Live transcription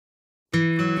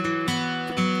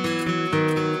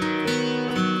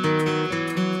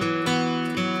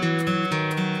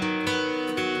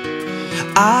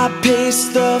I pace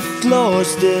the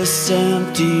floors, this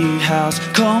empty house,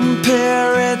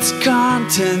 compare its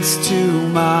contents to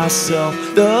myself.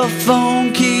 The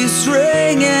phone keeps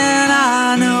ringing,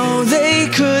 I know they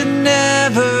could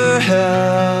never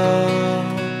help.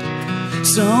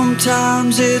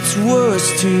 Sometimes it's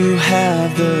worse to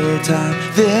have the time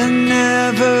than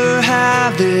never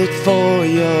have it for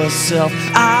yourself.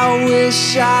 I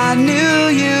wish I knew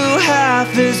you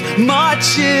half as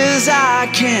much as I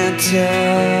can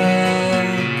tell.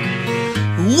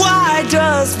 Why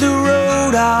does the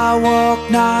road I walk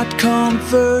not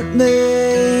comfort me?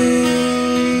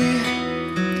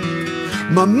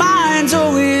 My mind's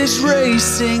always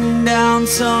racing down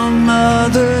some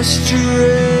other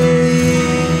street.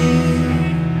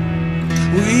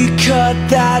 We cut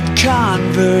that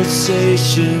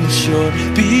conversation short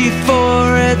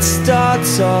before it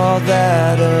starts all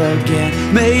that again.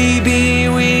 Maybe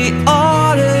we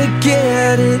ought to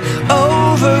get it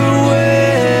over with.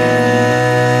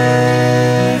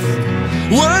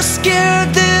 We're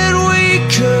scared that we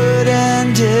could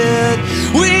end it.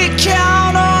 We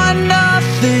count on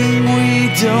nothing,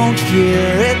 we don't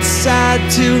fear. It's sad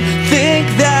to think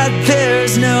that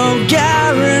there's no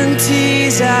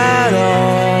guarantees at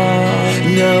all.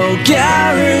 No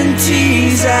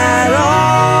guarantees at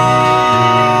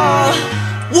all.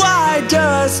 Why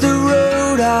does the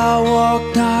road I walk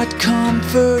not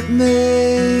comfort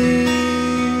me?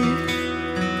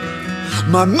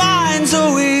 My mind's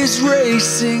always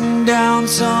racing down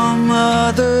some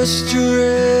other street.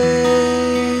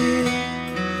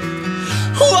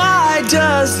 Why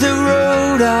does the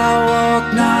road I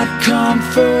walk not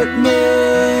comfort me?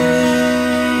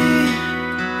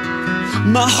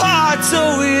 My heart's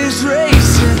always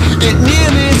racing, it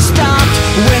nearly stopped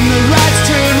when the lights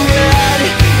turned red.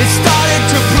 It started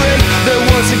to break, there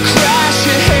was a crash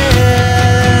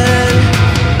ahead.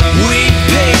 We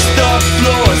paced the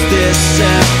floors, this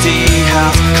empty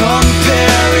house,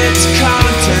 compare its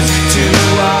contents to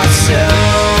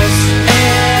ourselves.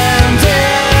 And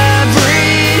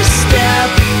every step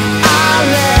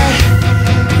I let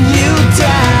you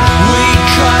down. We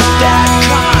cut that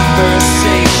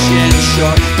conversation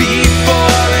short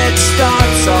before it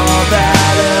starts all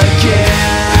that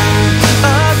again,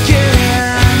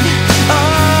 again,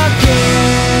 again.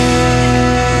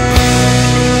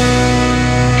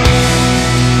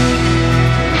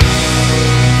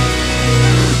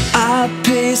 I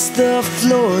pace the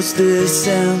floors, this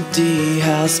empty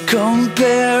house,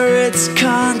 compare its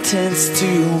contents to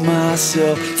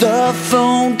myself. The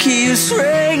phone keeps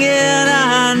ringing,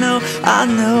 I know,